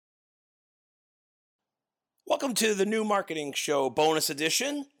Welcome to the New Marketing Show bonus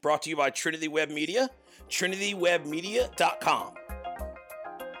edition, brought to you by Trinity Web Media, trinitywebmedia.com.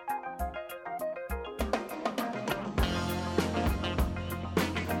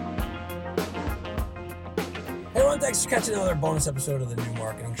 Hey everyone, thanks for catching another bonus episode of the New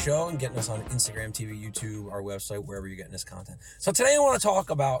Marketing Show and getting us on Instagram, TV, YouTube, our website, wherever you're getting this content. So today I want to talk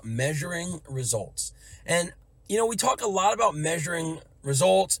about measuring results. And, we talk a lot about measuring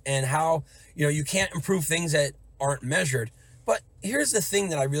results and how, you can't improve things that aren't measured. But here's the thing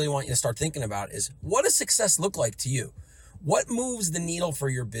that I really want you to start thinking about is, what does success look like to you? What moves the needle for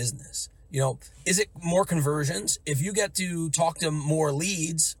your business? Is it more conversions? If you get to talk to more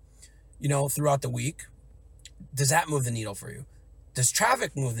leads, throughout the week, does that move the needle for you? Does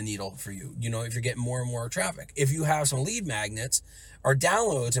traffic move the needle for you? If you're getting more and more traffic, if you have some lead magnets, are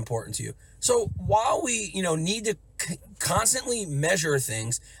downloads important to you? So while we, need to constantly measure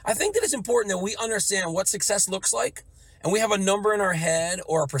things, I think that it's important that we understand what success looks like, and we have a number in our head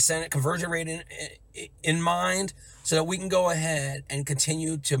or a percent conversion rate in mind, so that we can go ahead and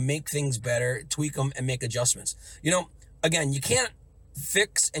continue to make things better, tweak them, and make adjustments. Again, you can't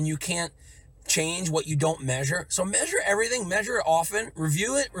fix and you can't change what you don't measure. So measure everything, measure it often,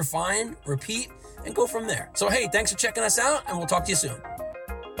 review it, refine, repeat, and go from there. So hey, thanks for checking us out, and we'll talk to you soon.